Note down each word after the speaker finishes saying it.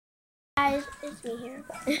guys, it's me here.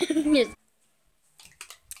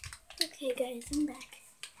 Okay guys, I'm back.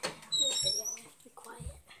 This video, I have to be quiet.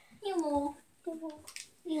 Hello.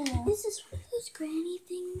 Is this one of those granny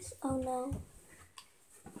things? Oh no.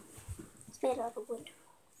 It's made out of wood.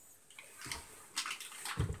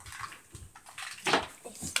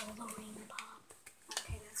 They stole the ring pop.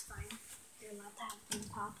 Okay, that's fine. You're allowed to have ring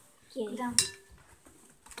pop. Yeah. Go down.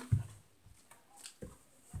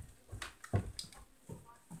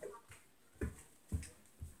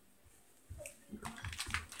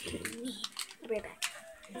 I'll be right back.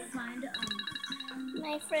 Find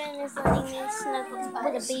My friend is letting me snuggle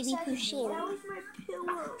with a baby Pusheen. That was my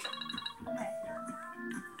pillow.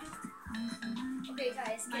 Okay,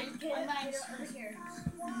 guys, mine's over here.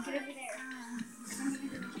 Get over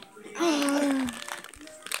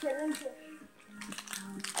there.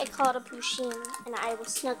 I called a Pusheen, and I will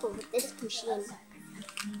snuggle with this Pusheen.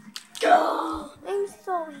 I'm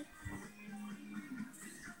sorry.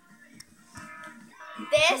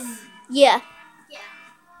 This? Yeah.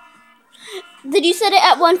 Did you set it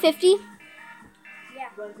at 150? Yeah.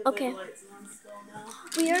 Okay.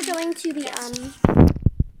 We are going to be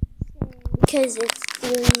because it's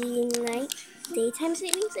daytime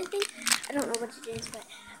savings, I think. I don't know what it is, but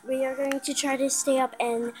we are going to try to stay up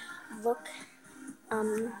and look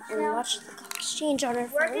and watch the clocks change on our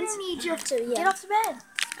phones. We're gonna need you. So yeah. Get off the bed.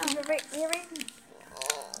 You're right.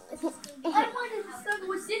 I wanted to snuggle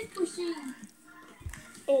with this machine.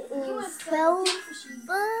 It is 12,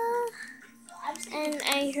 and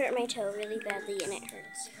I hurt my toe really badly, and it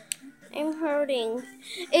hurts. I'm hurting.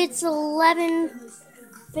 It's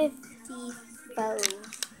 11:54.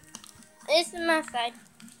 It's on my side.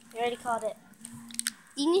 I already called it.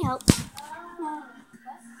 Do you need help?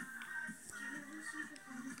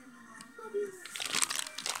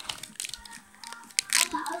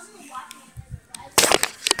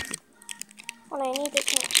 Well, I need to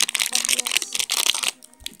check this.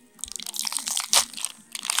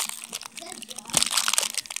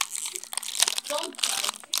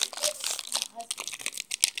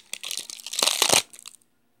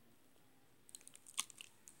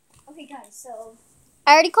 Okay, guys. So,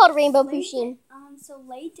 I already called Rainbow Pusheen. So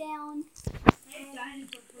lay down.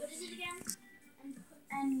 What is it again?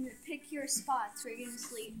 And pick your spots where you're gonna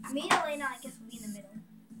sleep. Me and Elena, I guess, will be in the middle.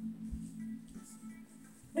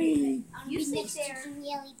 You sleep there.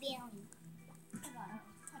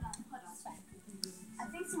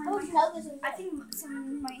 Hold on. I think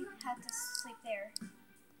someone might have to sleep there.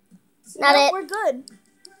 Not it. We're good.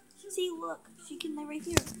 See, look, she can lay right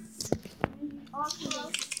here.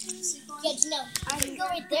 Yeah, no. I can go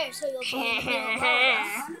right there, so you'll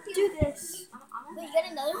Do this. Wait, you got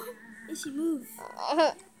another one? Yes, she move.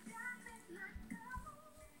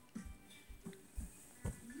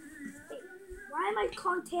 Why am I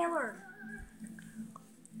calling Taylor?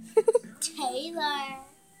 Taylor.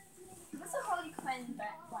 What's a Harley Quinn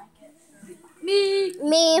blanket?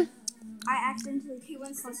 Me. I accidentally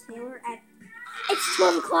called Taylor at. It's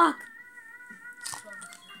 12 o'clock.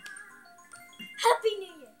 Happy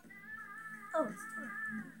New Year. Oh, it's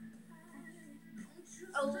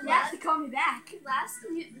 12. Oh, you have to call me back. Last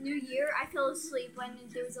New Year, I fell asleep when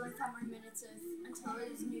there was only 5 more minutes until it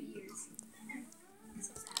was New Year's.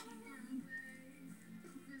 So sad.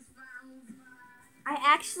 I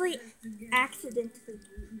actually accidentally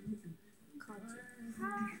called you.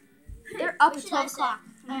 They're up at 12 o'clock.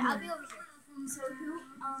 Alright, I'll be over here. So who,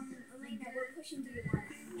 Elena, what pushing do you want?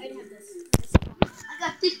 I already have this. I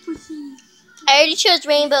got this pushing. I already chose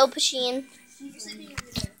Rainbow Pusheen. You're sleeping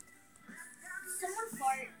over there. Someone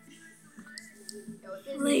fart.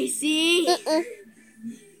 Lacey! Mm-mm.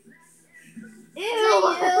 Ew!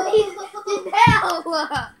 Hell!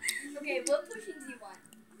 Okay, what pushing do you want?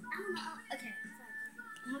 I don't know. Okay,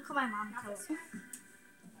 I'm gonna call my mom and tell her.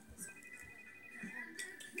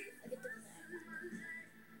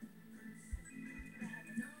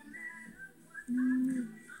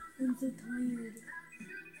 I'm so tired.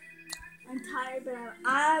 I'm tired, but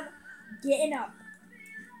I'm getting up.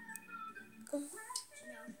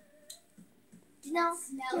 No.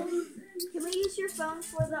 Can we use your phone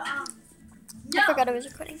for the I forgot I was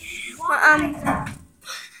recording. That's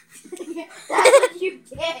what you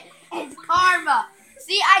get. It's karma.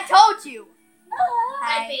 See, I told you.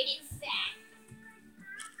 I made it fat.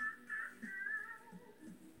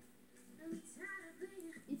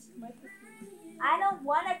 I don't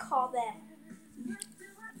want to call them.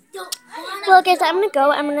 Don't wanna Well, guys, I'm gonna go.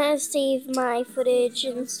 I'm gonna save my footage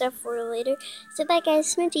and stuff for later. So, bye,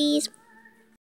 guys. Smoochies.